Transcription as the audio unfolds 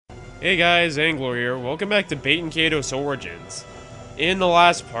Hey guys, Angler here. Welcome back to Baten Kaitos Origins. In the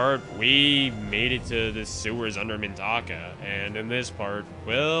last part, we made it to the sewers under Mintaka, and in this part,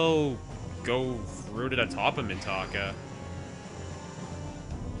 we'll go through to the top of Mintaka.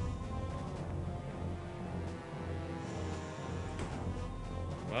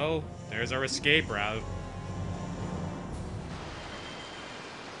 Well, there's our escape route.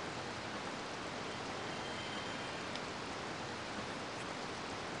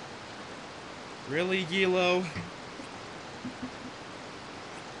 Really, Gilo?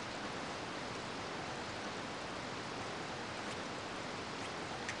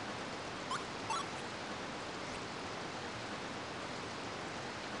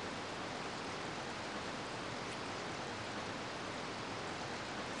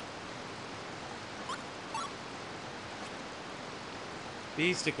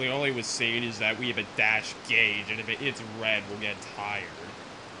 Basically, all I was saying is that we have a dash gauge, and if it hits red, we'll get tired.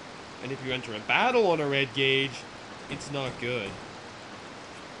 And if you enter a battle on a red gauge, it's not good.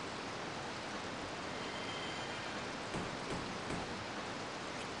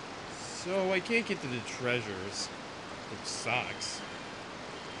 So I can't get to the treasures, which sucks.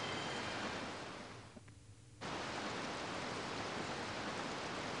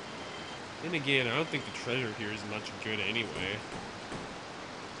 And again, I don't think the treasure here is much good anyway.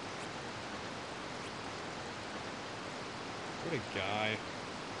 What a guy.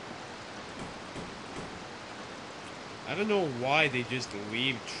 I don't know why they just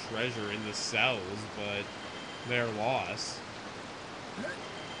leave treasure in the cells, but their loss.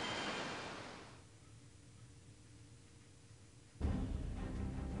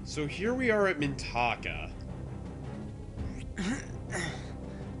 So here we are at Mintaka.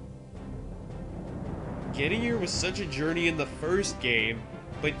 Getting here was such a journey in the first game,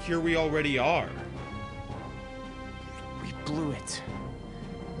 but here we already are. We blew it.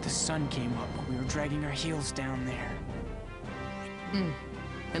 The sun came up when we were dragging our heels down there.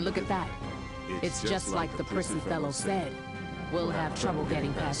 And look at that. It's just like the prissy fellow said. We'll have trouble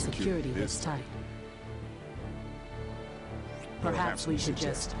getting past security this tight. Perhaps we should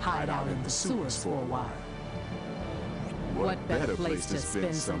just hide out in the sewers for a while. What better place to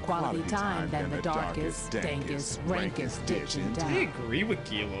spend some quality time than the darkest, dankest, rankest ditch in I town? agree with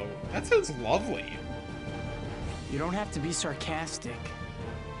Gilo. That sounds lovely. You don't have to be sarcastic.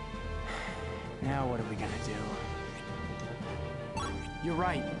 Now what are we gonna do? You're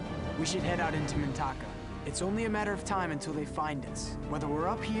right. We should head out into Mintaka. It's only a matter of time until they find us, whether we're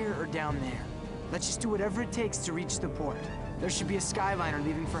up here or down there. Let's just do whatever it takes to reach the port. There should be a skyliner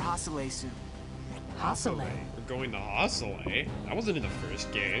leaving for Hasale soon. Hasale. We're going to Hasale. That wasn't in the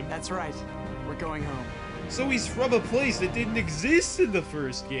first game. That's right. We're going home. So he's from a place that didn't exist in the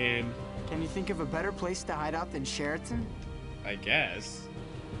first game. Can you think of a better place to hide out than Sheraton? I guess.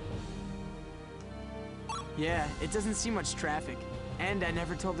 Yeah, it doesn't see much traffic. And I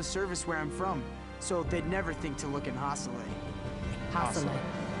never told the service where I'm from, so they'd never think to look in Hasale. Hasale.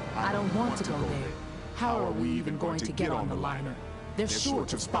 I don't want to go there. How are we even going to get on the liner? They're sure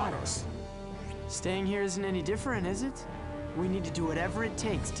to spot us. Staying here isn't any different, is it? We need to do whatever it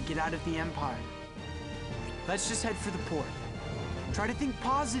takes to get out of the Empire. Let's just head for the port. Try to think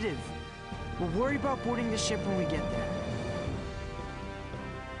positive. We'll worry about boarding the ship when we get there.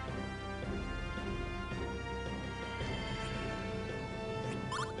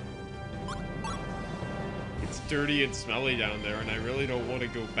 It's dirty and smelly down there, and I really don't want to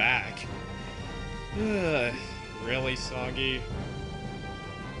go back. Ugh, really, Soggy?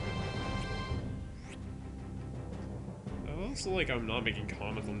 I also like I'm not making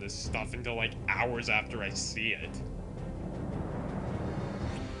comments on this stuff until like hours after I see it.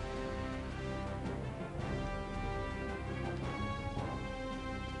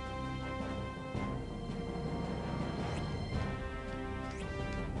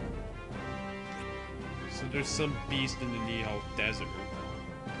 So there's some beast in the Nihal Desert.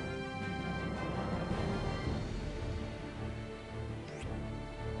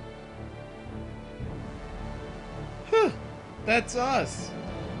 Huh, that's us.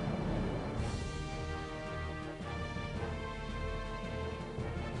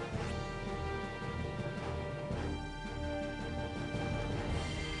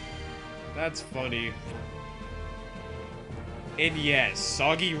 That's funny. And yes,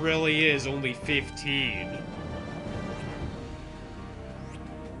 Soggy really is only 15.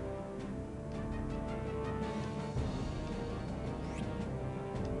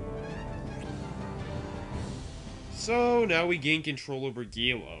 So now we gain control over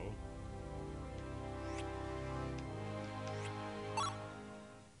Gilo.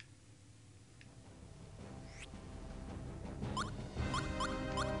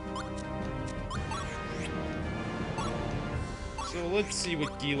 So let's see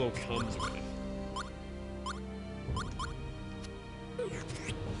what Gilo comes with.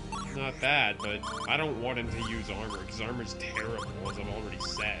 Not bad, but I don't want him to use armor, because armor's terrible, as I've already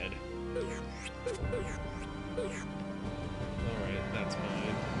said. Alright, that's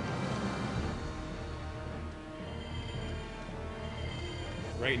fine.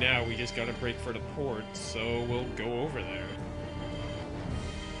 Right now, we just gotta break for the port, so we'll go over there.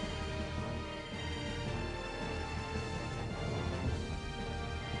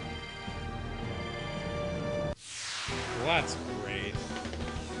 Well, that's great.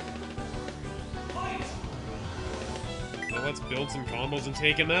 Now let's build some combos and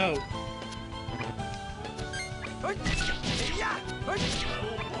take him out.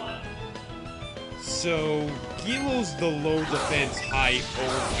 So, Gilo's the low defense, high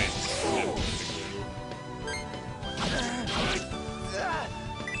offense member of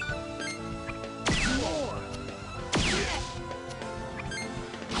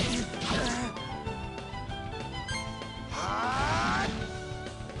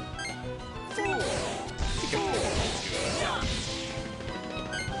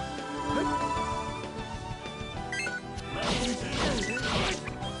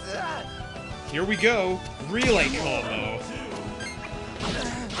Here we go, relay combo.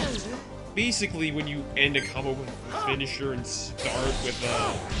 Basically, when you end a combo with a finisher and start with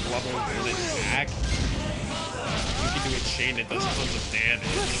a level 1 attack, you can do a chain that does tons of damage.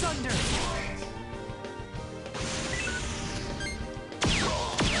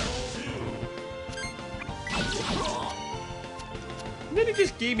 And then it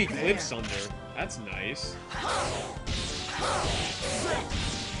just gave me Cliffs Under. That's nice.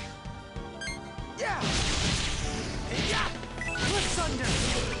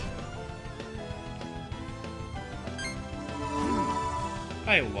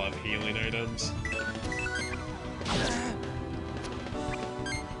 I love healing items.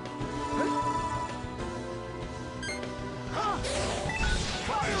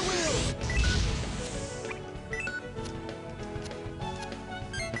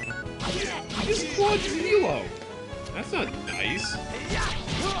 Just one Hilo. That's not nice.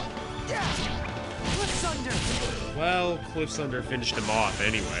 Well, Cliffs Under finished him off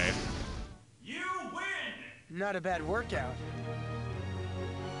anyway. You win! Not a bad workout.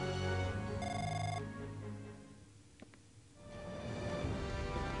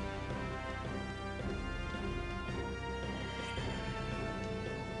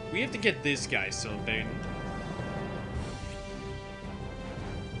 We have to get this guy something.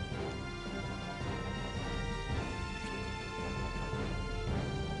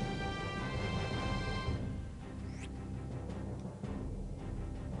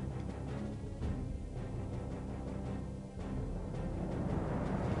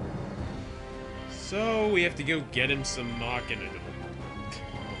 So, we have to go get him some Machina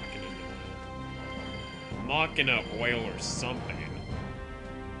oil or something.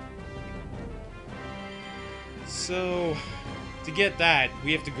 So, to get that,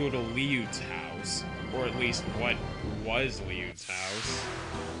 we have to go to Liud's house. Or at least what was Liud's house.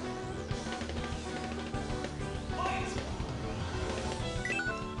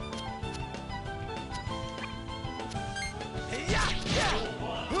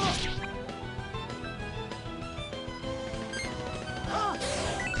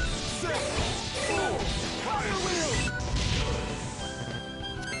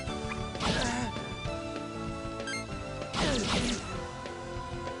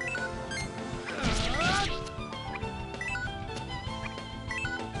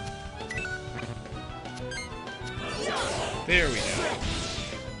 There we go.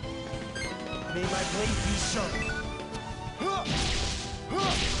 May my blade be sharp.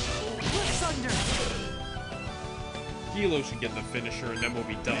 Gilo should get the finisher and then we'll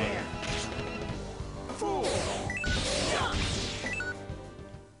be done.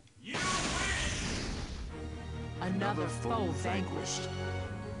 Another foe vanquished.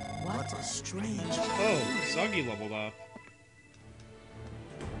 What a strange... Oh, Soggy leveled up.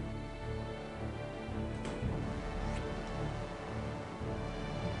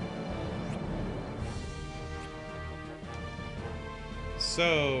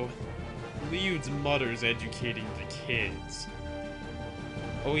 So, Liud's mother's educating the kids.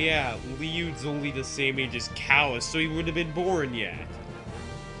 Oh yeah, Liud's only the same age as Callus, so he wouldn't have been born yet.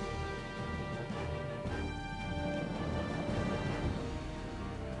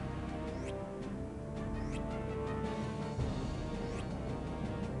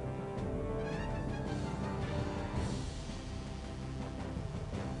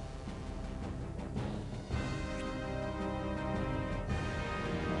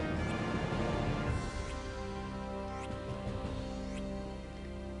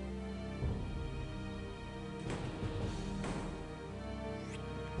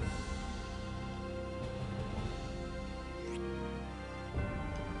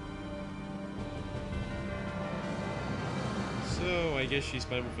 I guess she's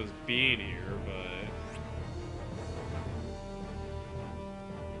fine with us being here, but...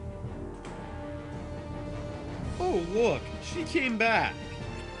 Oh, look! She came back!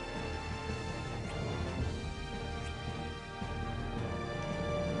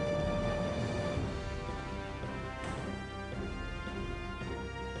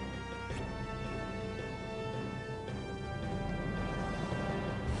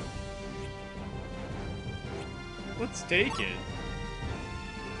 Let's take it.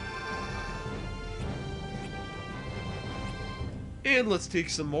 And let's take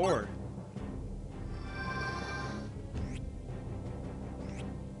some more.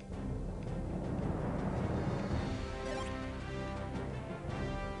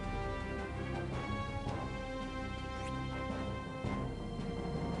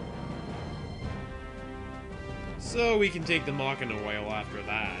 So we can take the Machina whale after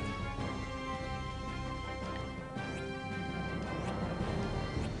that.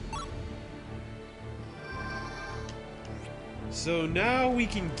 So now we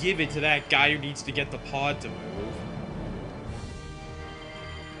can give it to that guy who needs to get the pod to move.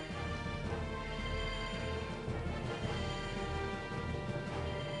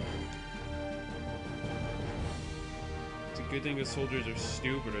 It's a good thing the soldiers are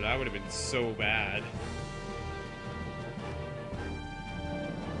stupid, or that would have been so bad.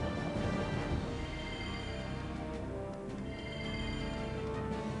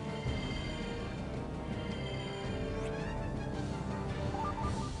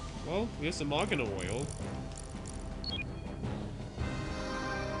 Well, we have some Machina oil.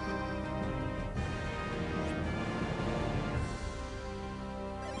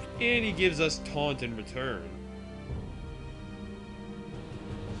 And he gives us taunt in return.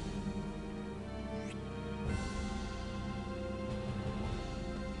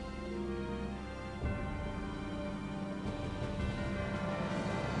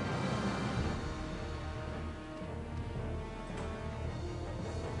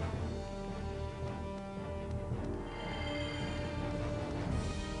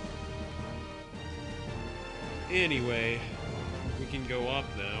 Anyway, we can go up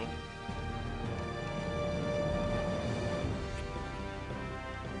now.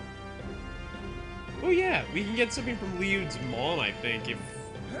 Oh yeah, we can get something from Liud's mom, I think, if...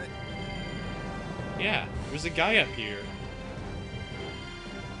 Yeah, there's a guy up here.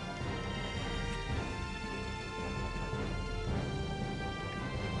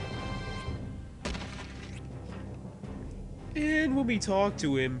 And when we talk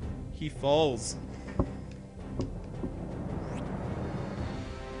to him, he falls.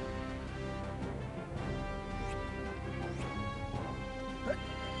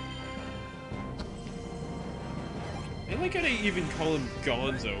 I like how they even call him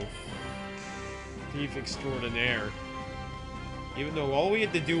Gonzo, thief extraordinaire. Even though all we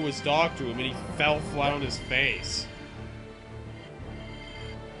had to do was talk to him and he fell flat on his face.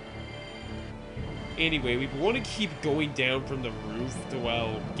 Anyway, we want to keep going down from the roof to,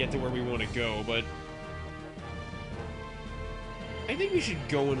 well, get to where we want to go, but... I think we should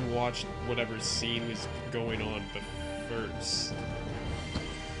go and watch whatever scene is going on first.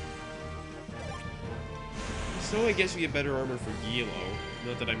 So I guess we get better armor for Gilo.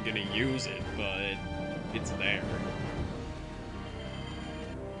 Not that I'm gonna use it, but it's there.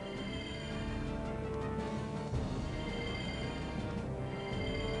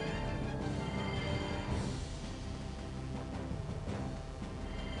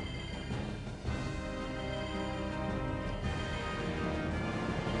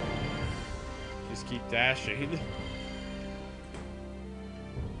 Just keep dashing.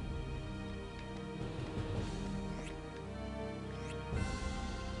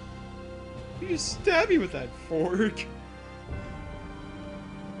 You just stab me with that fork.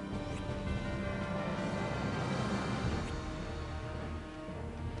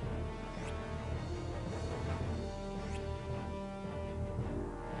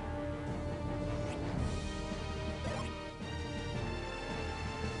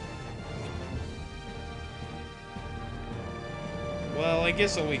 Well, I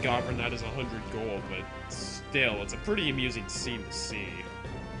guess all we got from that is 100 gold, but still, it's a pretty amusing scene to see.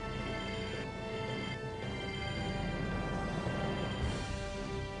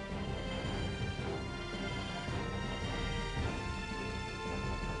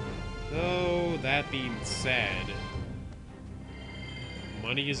 Though, that being said,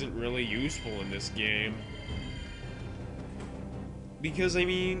 money isn't really useful in this game. Because, I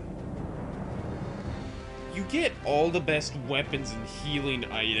mean, you get all the best weapons and healing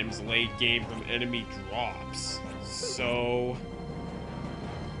items late game from enemy drops. So,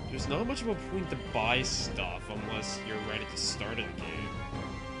 there's not much of a point to buy stuff unless you're ready to start a game.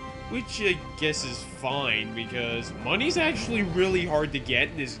 Which I guess is fine, because money's actually really hard to get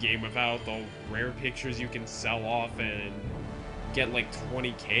in this game without the rare pictures you can sell off and get like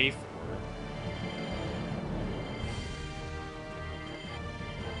 20k for.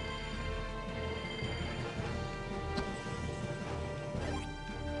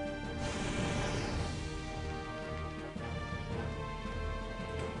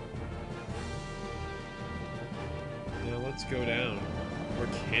 Now let's go down. Or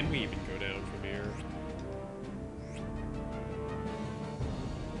can we even go down from here?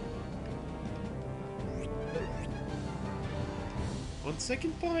 On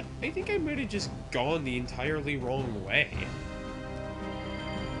second thought, I think I might have just gone the entirely wrong way.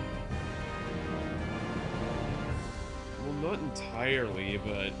 Well, not entirely,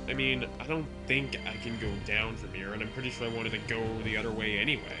 but, I mean, I don't think I can go down from here, and I'm pretty sure I wanted to go the other way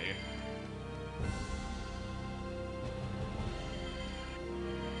anyway.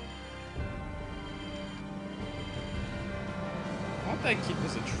 That kid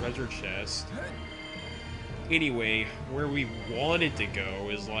was a treasure chest. Anyway, where we wanted to go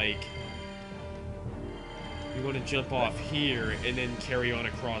is like, we want to jump off here and then carry on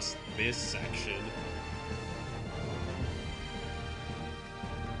across this section.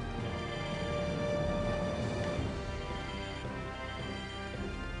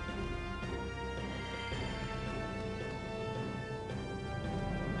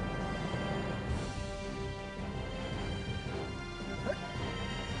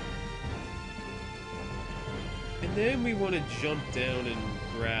 And then we want to jump down and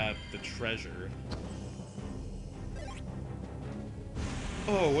grab the treasure.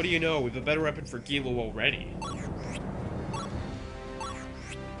 Oh, what do you know? We have a better weapon for Gilo already.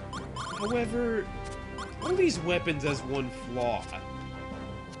 However, all these weapons has one flaw.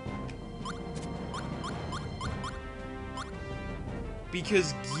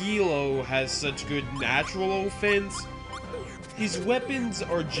 Because Gilo has such good natural offense, his weapons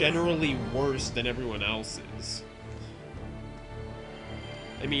are generally worse than everyone else's.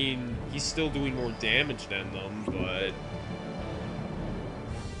 I mean, he's still doing more damage than them, but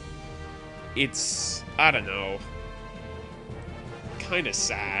it's, I don't know, kind of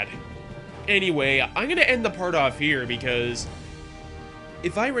sad. Anyway, I'm gonna end the part off here because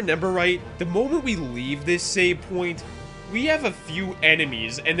if I remember right, the moment we leave this save point, we have a few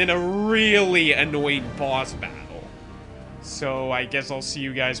enemies and then a really annoying boss battle. So I guess I'll see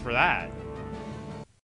you guys for that.